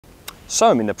So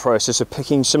I'm in the process of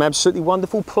picking some absolutely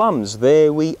wonderful plums.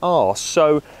 There we are.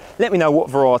 So let me know what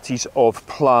varieties of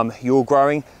plum you're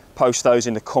growing. Post those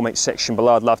in the comment section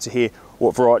below. I'd love to hear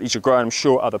what varieties you're growing. I'm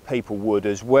sure other people would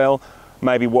as well.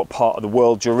 Maybe what part of the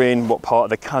world you're in, what part of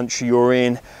the country you're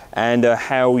in, and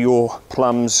how your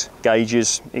plums,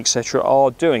 gauges, etc.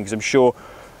 are doing, because I'm sure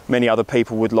many other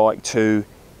people would like to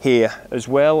hear as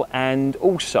well. And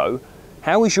also,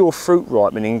 how is your fruit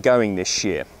ripening going this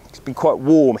year? It's been quite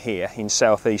warm here in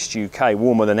southeast UK,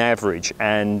 warmer than average,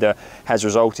 and has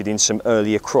resulted in some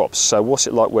earlier crops. So what's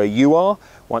it like where you are?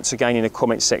 Once again in the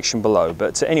comment section below.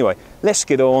 But anyway, let's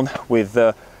get on with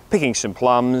picking some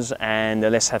plums, and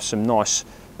let's have some nice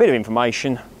bit of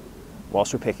information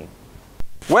whilst we're picking.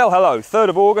 Well, hello, 3rd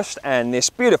of August, and this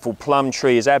beautiful plum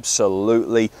tree is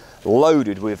absolutely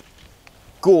loaded with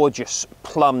gorgeous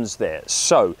plums there.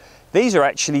 So these are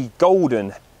actually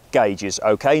Golden Gages,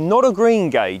 okay, not a Green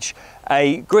Gage.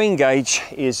 A Green Gage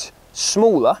is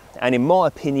smaller and, in my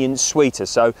opinion, sweeter.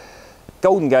 So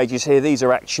Golden Gages here, these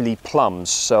are actually plums.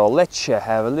 So I'll let you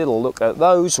have a little look at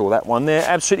those, or that one there.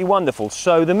 Absolutely wonderful.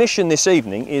 So the mission this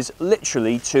evening is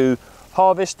literally to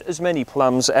harvest as many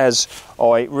plums as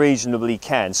I reasonably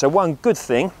can. So one good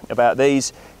thing about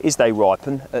these is they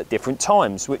ripen at different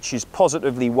times, which is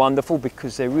positively wonderful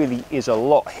because there really is a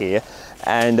lot here,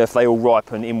 and if they all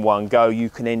ripen in one go, you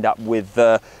can end up with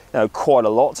quite a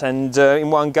lot, and in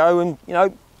one go, and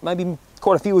maybe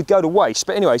quite a few would go to waste.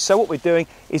 But anyway, so what we're doing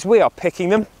is we are picking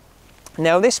them.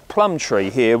 Now this plum tree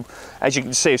here, as you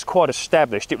can see, is quite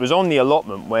established. It was on the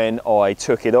allotment when I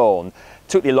took it on.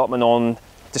 Took the allotment on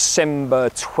December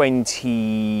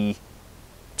 2020,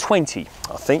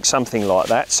 I think, something like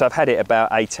that. So I've had it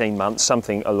about 18 months,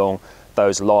 something along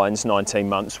those lines, 19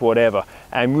 months, whatever,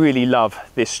 and really love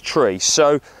this tree.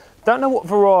 So don't know what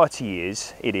variety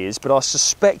it is, but I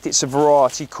suspect it's a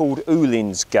variety called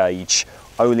Golden Gage.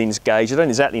 Golden Gage, I don't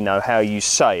exactly know how you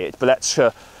say it, but that's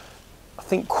I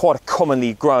think quite a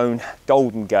commonly grown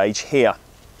Golden Gage here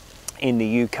in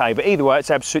the UK. But either way,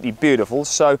 it's absolutely beautiful.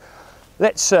 So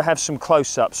let's have some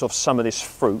close-ups of some of this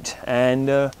fruit, and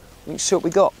we can see what we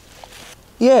got.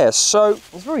 Yeah, so I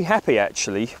was very happy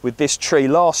actually with this tree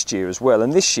last year as well,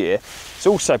 and this year it's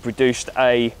also produced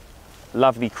a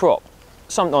lovely crop.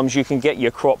 Sometimes you can get your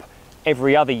crop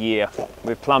every other year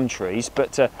with plum trees,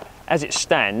 but as it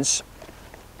stands,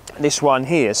 this one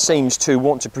here seems to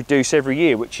want to produce every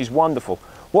year, which is wonderful.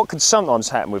 What can sometimes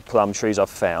happen with plum trees,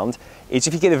 I've found, is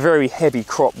if you get a very heavy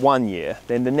crop one year,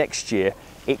 then the next year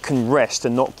it can rest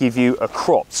and not give you a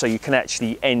crop. So you can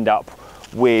actually end up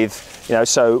with,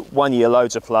 so one year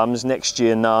loads of plums, next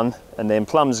year none, and then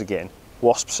plums again.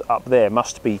 Wasps up there,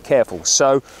 must be careful.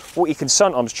 So what you can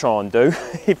sometimes try and do,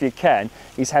 if you can,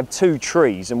 is have two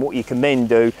trees, and what you can then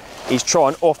do is try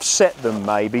and offset them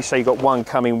maybe, so you've got one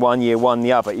coming one year, one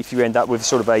the other, if you end up with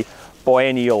sort of a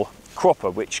biennial cropper,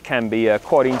 which can be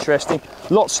quite interesting.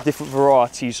 Lots of different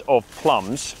varieties of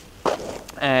plums,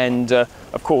 and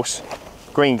of course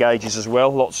Green Gages as well,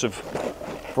 lots of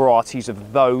varieties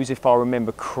of those. If I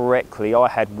remember correctly, I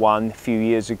had one a few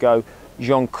years ago,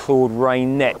 Jean-Claude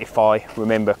Rainet, if I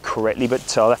remember correctly,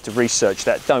 but I'll have to research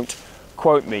that. Don't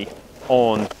quote me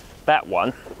on that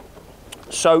one.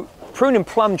 So pruning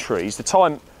plum trees, the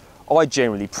time I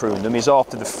generally prune them is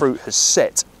after the fruit has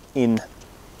set in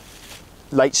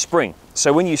late spring.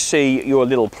 So when you see your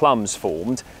little plums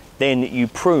formed, then you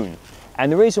prune. And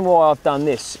the reason why I've done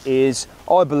this is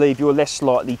I believe you're less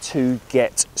likely to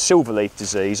get silverleaf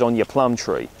disease on your plum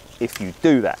tree if you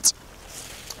do that.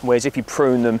 Whereas if you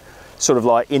prune them sort of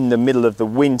like in the middle of the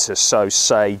winter, so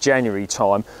say January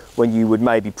time, when you would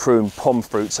maybe prune pom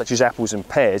fruit such as apples and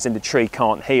pears, then the tree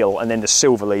can't heal, and then the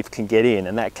silverleaf can get in,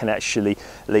 and that can actually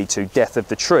lead to death of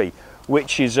the tree,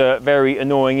 which is very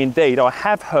annoying indeed. I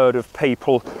have heard of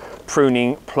people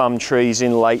pruning plum trees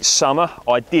in late summer.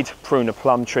 I did prune a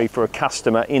plum tree for a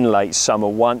customer in late summer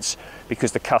once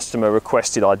because the customer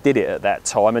requested I did it at that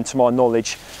time, and to my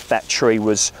knowledge that tree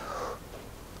was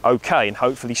okay, and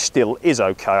hopefully still is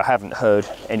okay. I haven't heard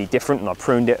any different, and I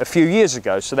pruned it a few years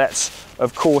ago, so that's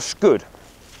of course good.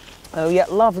 Oh yeah,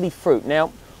 lovely fruit.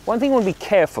 Now one thing I want to be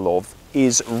careful of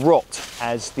is rot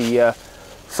as the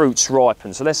fruits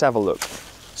ripen, so let's have a look.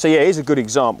 So yeah, here's a good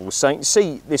example. So you can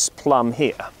see this plum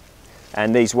here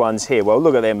and these ones here. Well,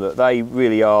 look at them, look, they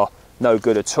really are no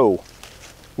good at all.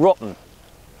 Rotten,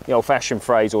 the old-fashioned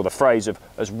phrase, or the phrase of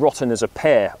as rotten as a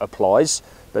pear applies,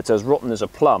 but as rotten as a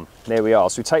plum. There we are.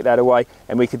 So we take that away,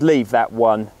 and we could leave that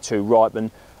one to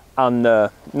ripen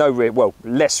under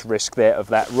less risk there of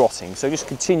that rotting. So just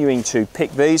continuing to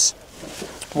pick these.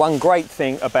 One great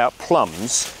thing about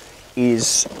plums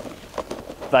is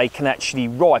they can actually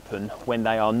ripen when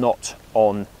they are not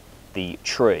on the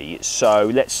tree.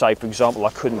 So let's say, for example, I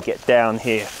couldn't get down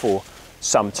here for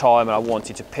some time and I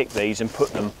wanted to pick these and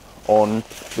put them on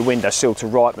the windowsill to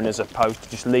ripen, as opposed to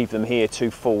just leave them here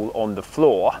to fall on the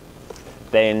floor.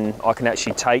 Then I can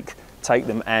actually take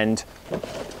them and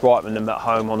ripen them at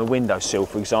home on the windowsill,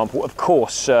 for example. Of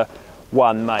course,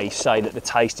 one may say that the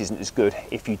taste isn't as good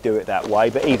if you do it that way,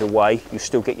 but either way, you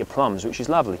still get your plums, which is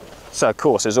lovely. So of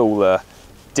course, there's all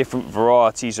different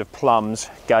varieties of plums,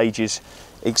 gages,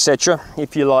 etc.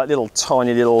 If you like little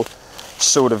tiny little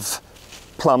sort of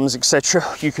plums, etc.,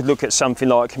 you could look at something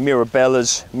like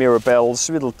mirabellas,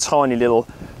 little tiny little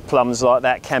plums like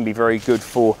that can be very good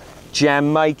for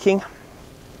jam making.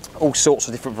 All sorts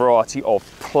of different variety of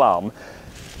plum.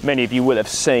 Many of you will have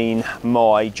seen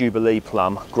my Jubilee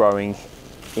plum growing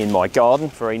in my garden.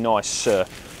 Very nice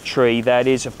tree that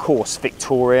is. Of course,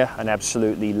 Victoria, an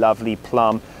absolutely lovely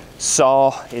plum.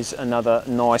 Saar is another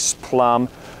nice plum.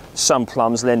 Some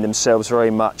plums lend themselves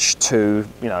very much to,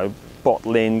 you know,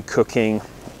 bottling, cooking,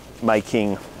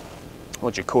 making,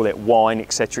 what do you call it, wine,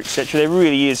 etc., etc. There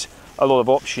really is a lot of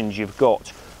options you've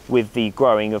got with the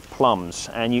growing of plums,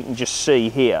 and you can just see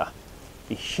here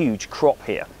the huge crop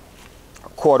here.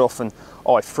 Quite often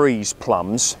I freeze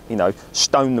plums, you know,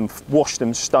 stone them, wash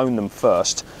them, stone them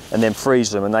first, and then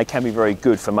freeze them, and they can be very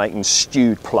good for making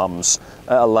stewed plums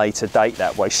at a later date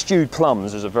that way. Stewed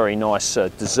plums is a very nice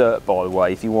dessert, by the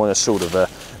way, if you want a sort of a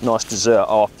nice dessert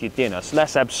after your dinner. So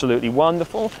that's absolutely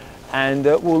wonderful, and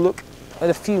we'll look at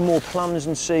a few more plums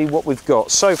and see what we've got.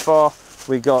 So far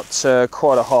we've got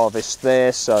quite a harvest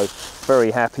there, so very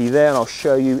happy there, and I'll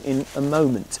show you in a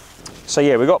moment. So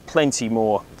yeah, we've got plenty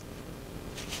more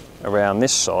around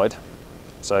this side.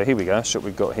 So here we go, that's what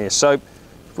we've got here. So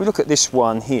if we look at this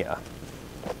one here,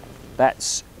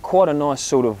 that's quite a nice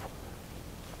sort of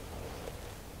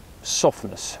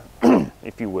softness,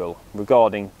 if you will,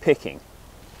 regarding picking.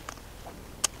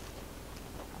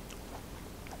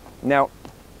 Now,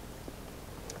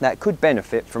 that could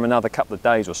benefit from another couple of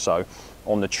days or so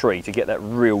on the tree to get that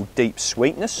real deep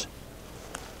sweetness.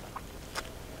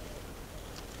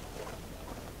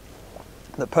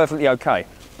 They're perfectly okay,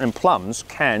 and plums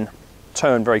can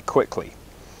turn very quickly,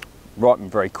 ripen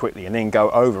very quickly, and then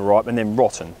go overripe and then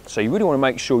rotten. So you really want to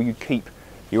make sure you keep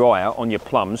your eye out on your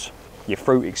plums, your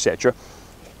fruit, etc.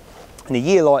 In a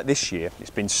year like this year,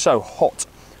 it's been so hot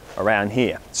around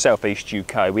here, southeast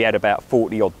UK. We had about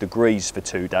 40 odd degrees for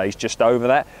 2 days, just over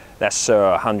that. That's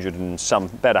 100 and some,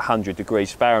 about 100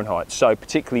 degrees Fahrenheit. So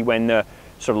particularly when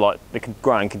sort of like the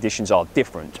growing conditions are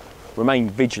different, remain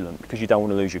vigilant because you don't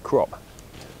want to lose your crop.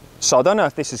 So I don't know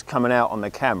if this is coming out on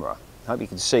the camera, I hope you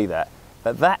can see that,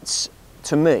 but that's,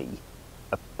 to me,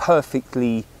 a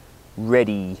perfectly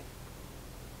ready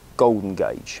Golden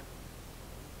Gage.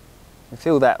 I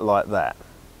feel that like that.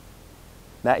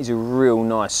 That is a real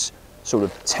nice sort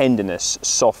of tenderness,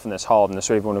 softness, hardness,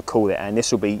 whatever you want to call it, and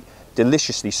this will be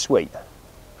deliciously sweet.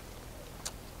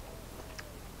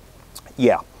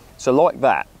 Yeah, so like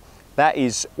that, that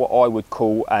is what I would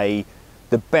call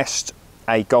the best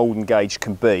a Golden Gage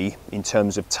can be in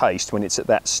terms of taste when it's at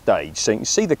that stage. So you can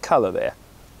see the colour there.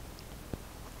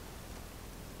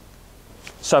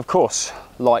 So of course,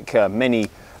 like many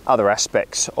other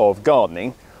aspects of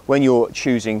gardening, when you're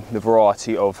choosing the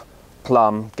variety of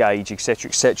plum, gage,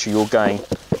 etc., you're going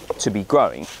to be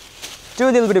growing, do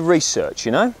a little bit of research,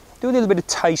 you know, do a little bit of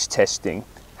taste testing,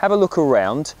 have a look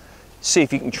around, see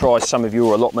if you can try some of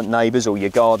your allotment neighbours or your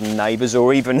garden neighbours,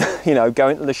 or even, you know, go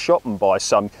into the shop and buy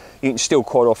some. You can still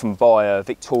quite often buy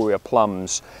Victoria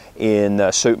plums in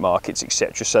supermarkets,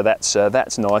 etc. So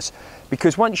that's nice,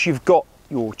 because once you've got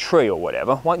your tree or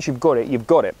whatever, once you've got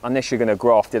it, unless you're going to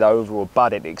graft it over or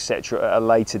bud it, etc. at a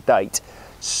later date.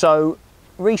 So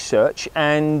research,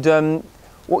 and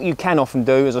what you can often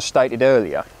do, as I stated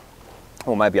earlier,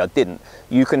 or maybe I didn't,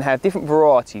 you can have different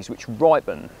varieties which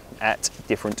ripen at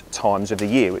different times of the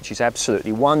year, which is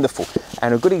absolutely wonderful.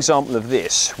 And a good example of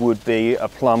this would be a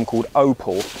plum called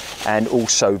Opal and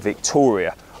also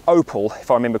Victoria. Opal,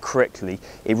 if I remember correctly,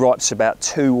 it ripens about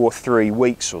 2 or 3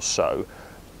 weeks or so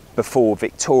before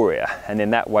Victoria, and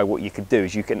then that way what you can do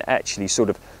is you can actually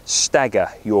sort of stagger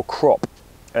your crop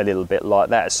a little bit like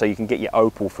that, so you can get your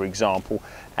Opal, for example,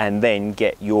 and then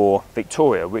get your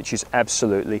Victoria, which is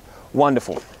absolutely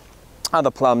wonderful.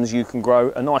 Other plums you can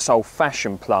grow, a nice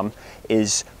old-fashioned plum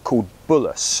is called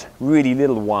Bullace, really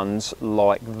little ones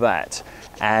like that,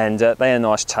 and they are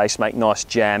nice taste, make nice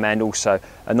jam, and also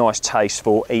a nice taste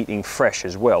for eating fresh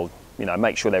as well. you know,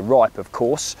 make sure they're ripe, of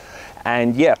course.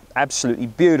 And yeah, absolutely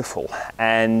beautiful.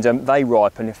 And they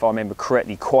ripen, if I remember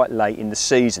correctly, quite late in the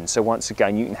season. So once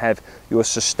again, you can have your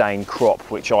sustained crop,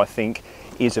 which I think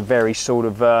is a very sort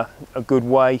of a good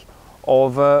way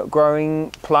of growing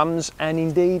plums, and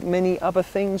indeed many other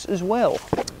things as well.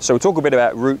 So we'll talk a bit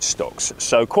about rootstocks.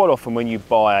 So quite often when you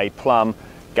buy a plum,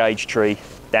 gage tree,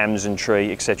 damson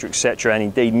tree, etc., and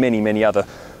indeed many other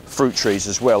fruit trees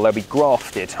as well, they'll be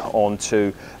grafted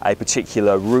onto a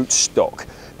particular rootstock,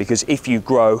 because if you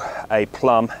grow a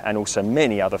plum and also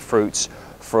many other fruits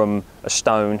from a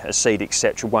stone, a seed,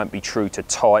 etc., won't be true to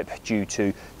type due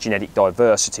to genetic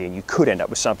diversity, and you could end up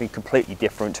with something completely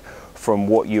different from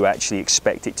what you actually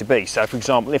expect it to be. So for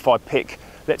example, if I pick,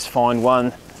 let's find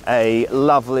one, a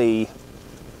lovely,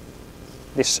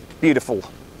 this beautiful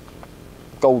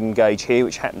Golden Gage here,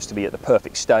 which happens to be at the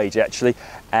perfect stage actually,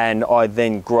 and I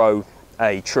then grow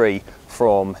a tree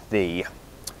from the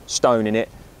stone in it,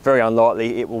 very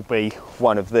unlikely it will be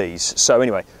one of these. So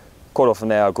anyway, quite often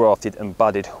they are grafted and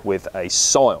budded with a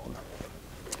scion,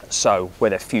 so where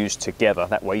they're fused together,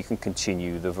 that way you can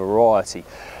continue the variety.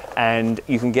 And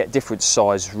you can get different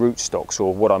size rootstocks,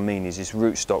 or what I mean is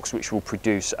rootstocks which will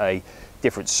produce a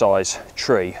different size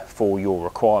tree for your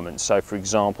requirements. So for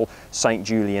example, St.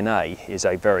 Julian A is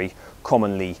a very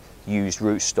commonly used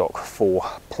rootstock for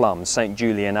plums. St.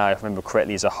 Julian A, if I remember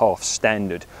correctly, is a half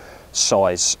standard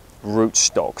size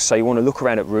rootstock. So you want to look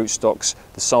around at rootstocks,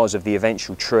 the size of the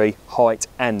eventual tree, height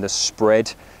and the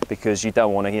spread, because you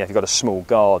don't want to, you know, if you've got a small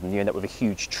garden, you end up with a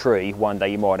huge tree. One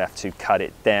day you might have to cut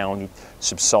it down,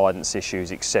 subsidence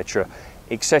issues, etc.,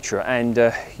 and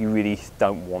you really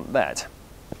don't want that.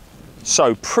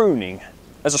 So pruning,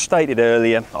 as I stated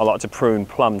earlier, I like to prune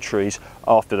plum trees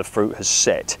after the fruit has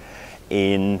set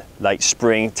in late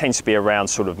spring. It tends to be around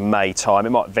sort of May time. It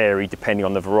might vary depending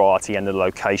on the variety and the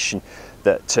location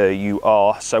that you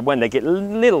are. So when they get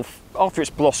little, after it's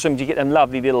blossomed, you get them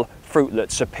lovely little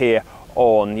fruitlets appear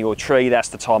on your tree. That's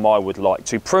the time I would like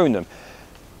to prune them.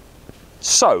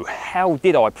 So how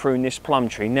did I prune this plum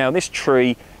tree? Now this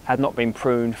tree had not been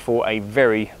pruned for a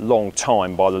very long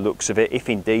time by the looks of it, if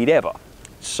indeed ever.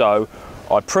 So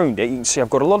I pruned it. You can see I've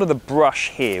got a lot of the brush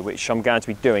here, which I'm going to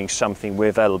be doing something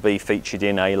with. That'll be featured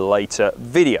in a later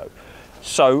video.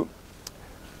 So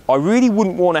I really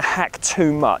wouldn't want to hack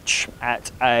too much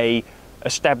at a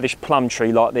established plum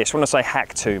tree like this. When I say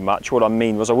hack too much, what I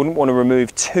mean was I wouldn't want to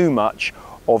remove too much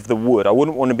of the wood. I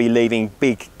wouldn't want to be leaving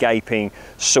big gaping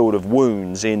sort of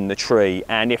wounds in the tree,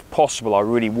 and if possible I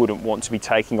really wouldn't want to be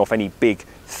taking off any big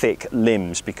thick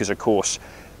limbs, because of course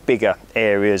bigger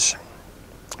areas,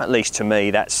 at least to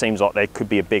me, that seems like there could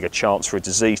be a bigger chance for a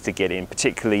disease to get in,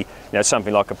 particularly, you know,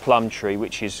 something like a plum tree,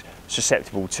 which is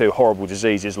susceptible to horrible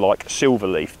diseases like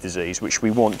silverleaf disease, which we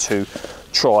want to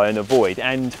try and avoid.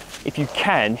 And if you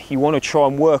can, you want to try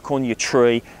and work on your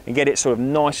tree and get it sort of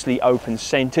nicely open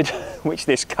centered, which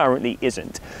this currently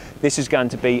isn't. This is going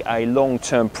to be a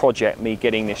long-term project, me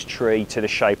getting this tree to the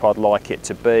shape I'd like it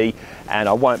to be, and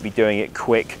I won't be doing it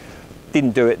quick.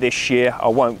 Didn't do it this year. I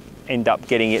won't end up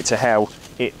getting it to how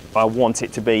I want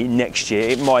it to be next year.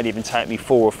 It might even take me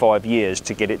 4 or 5 years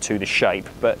to get it to the shape.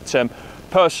 But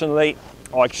personally,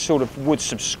 I sort of would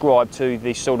subscribe to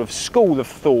the sort of school of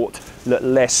thought that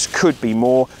less could be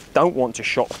more. Don't want to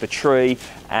shock the tree,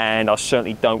 and I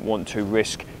certainly don't want to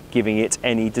risk giving it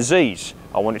any disease.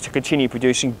 I want it to continue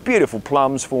producing beautiful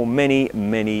plums for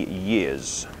many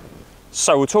years.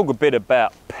 So we'll talk a bit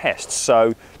about pests. So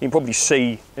you can probably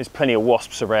see there's plenty of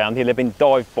wasps around here. They've been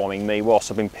dive bombing me whilst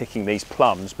I've been picking these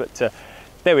plums, but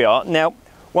there we are. Now,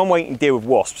 one way you can deal with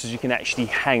wasps is you can actually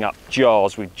hang up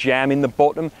jars with jam in the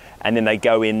bottom, and then they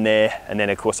go in there, and then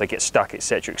of course they get stuck,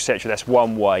 etc., etc. That's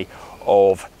one way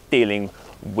of dealing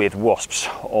with wasps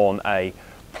on a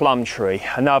plum tree.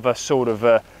 Another sort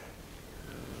of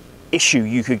issue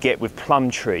you could get with plum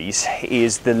trees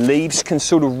is the leaves can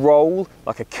sort of roll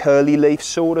like a curly leaf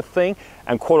sort of thing,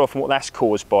 and quite often what that's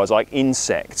caused by is like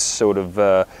insects sort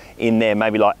of in there,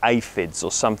 maybe like aphids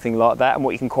or something like that. And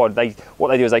what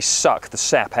they do is they suck the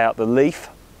sap out the leaf,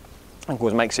 and of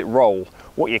course makes it roll.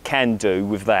 What you can do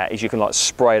with that is you can like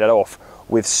spray that off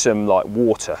with some like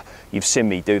water. You've seen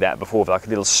me do that before with like a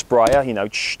little sprayer, you know,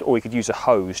 or you could use a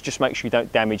hose. Just make sure you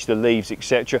don't damage the leaves,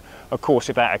 etc. Of course,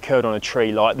 if that occurred on a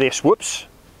tree like this, whoops,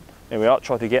 there we are,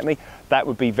 tried to get me, that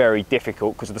would be very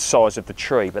difficult because of the size of the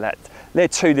tree. But they're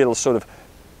two little sort of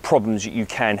problems that you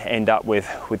can end up with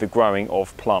the growing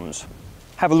of plums.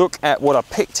 Have a look at what I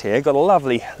picked here. Got a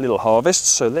lovely little harvest,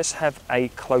 so let's have a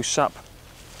close-up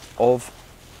of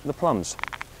the plums.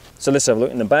 So let's have a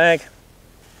look in the bag.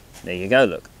 There you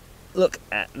go, look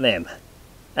at them.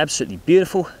 Absolutely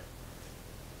beautiful.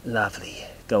 Lovely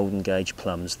Golden Gage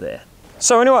plums there.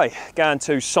 So anyway, going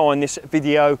to sign this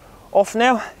video off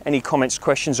now. Any comments,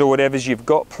 questions or whatever's you've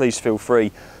got, please feel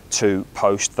free to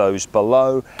post those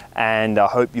below. And I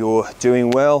hope you're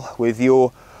doing well with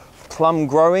your plum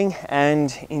growing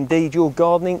and indeed your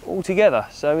gardening altogether.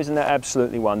 So isn't that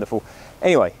absolutely wonderful?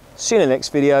 Anyway, see you in the next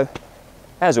video.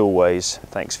 As always,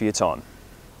 thanks for your time.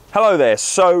 Hello there.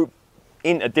 So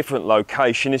in a different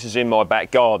location, this is in my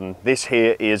back garden. This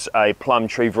here is a plum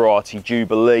tree variety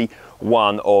Jubilee.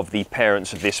 One of the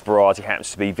parents of this variety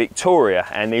happens to be Victoria,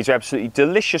 and these are absolutely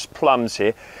delicious plums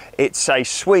here. It's a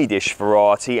Swedish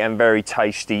variety and very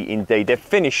tasty indeed. They're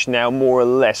finished now more or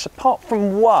less, apart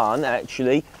from one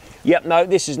actually. Yep, no,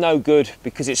 this is no good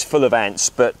because it's full of ants,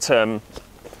 but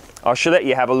I should let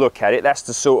you have a look at it. That's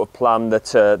the sort of plum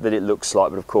that it looks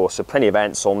like, but of course there are plenty of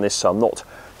ants on this, so I'm not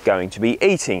going to be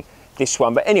eating this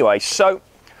one. But anyway, so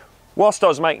whilst I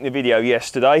was making the video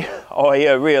yesterday,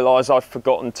 I realised I'd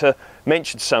forgotten to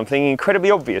mention something incredibly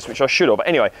obvious, which I should have.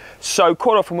 Anyway, so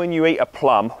quite often when you eat a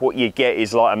plum, what you get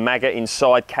is like a maggot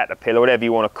inside, caterpillar, whatever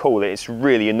you want to call it. It's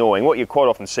really annoying. What you quite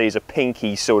often see is a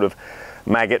pinky sort of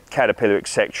maggot, caterpillar,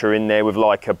 etc. in there with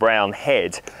like a brown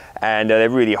head, and they're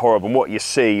really horrible. And what you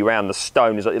see around the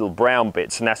stone is like little brown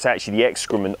bits, and that's actually the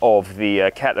excrement of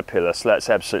the caterpillar. So that's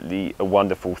absolutely a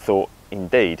wonderful thought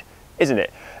indeed, isn't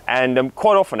it? And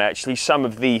quite often actually some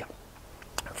of the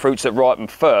fruits that ripen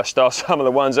first are some of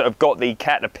the ones that have got the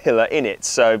caterpillar in it.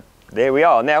 So there we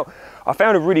are. Now, I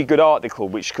found a really good article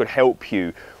which could help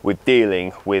you with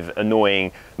dealing with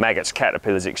annoying maggots,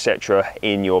 caterpillars, etc.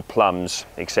 in your plums,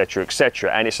 etc.,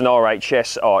 etc. And it's an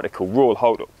RHS article,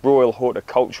 Royal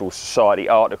Horticultural Society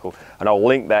article, and I'll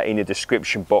link that in the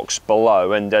description box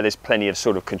below. And there's plenty of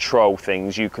sort of control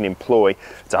things you can employ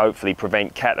to hopefully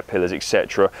prevent caterpillars,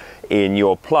 etc. in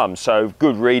your plums. So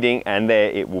good reading, and there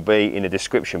it will be in the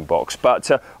description box. But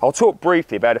I'll talk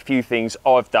briefly about a few things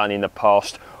I've done in the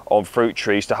past on fruit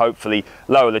trees to hopefully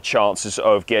lower the chances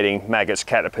of getting maggots,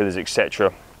 caterpillars,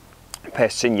 etc.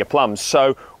 pests in your plums.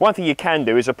 So one thing you can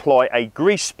do is apply a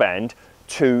grease band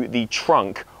to the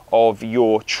trunk of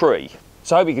your tree.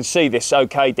 So I hope you can see this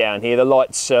okay down here. The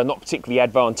light's not particularly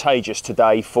advantageous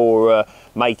today for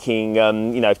making,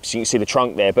 you know, so you can see the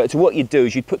trunk there. But what you do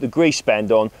is you put the grease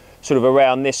band on sort of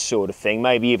around this sort of thing,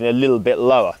 maybe even a little bit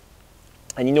lower.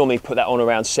 And you normally put that on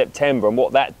around September, and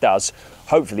what that does,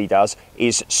 hopefully does,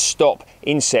 is stop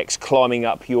insects climbing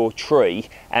up your tree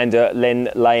and then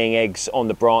laying eggs on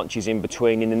the branches in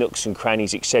between, in the nooks and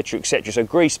crannies, etc., etc. So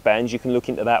grease bands, you can look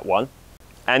into that one.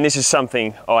 And this is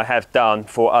something I have done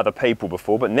for other people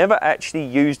before, but never actually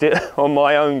used it on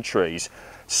my own trees.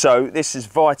 So this is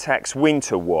Vitax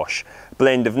Winter Wash,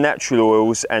 blend of natural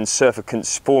oils and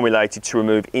surfactants formulated to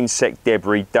remove insect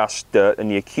debris, dust, dirt, and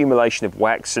the accumulation of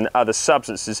wax and other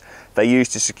substances they use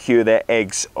to secure their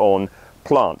eggs on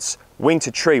plants. Winter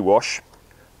Tree Wash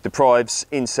deprives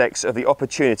insects of the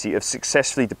opportunity of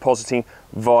successfully depositing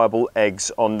viable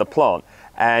eggs on the plant.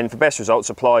 And for best results,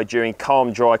 apply during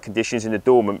calm, dry conditions in the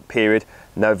dormant period,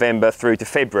 November through to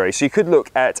February. So you could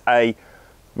look at a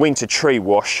winter tree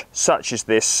wash such as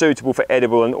this, suitable for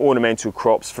edible and ornamental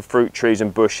crops for fruit trees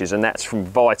and bushes, and that's from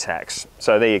Vitax.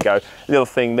 So there you go, little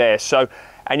thing there. So,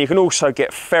 and you can also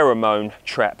get pheromone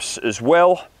traps as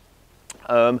well.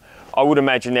 I would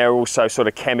imagine there are also sort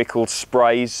of chemical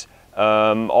sprays.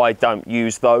 I don't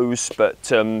use those,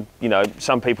 but you know,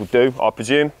 some people do, I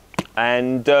presume.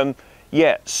 And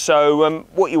yeah, so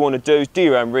what you want to do is do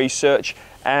your own research,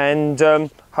 and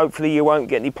hopefully you won't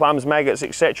get any plums, maggots,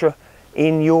 etc.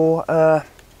 in your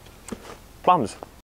plums.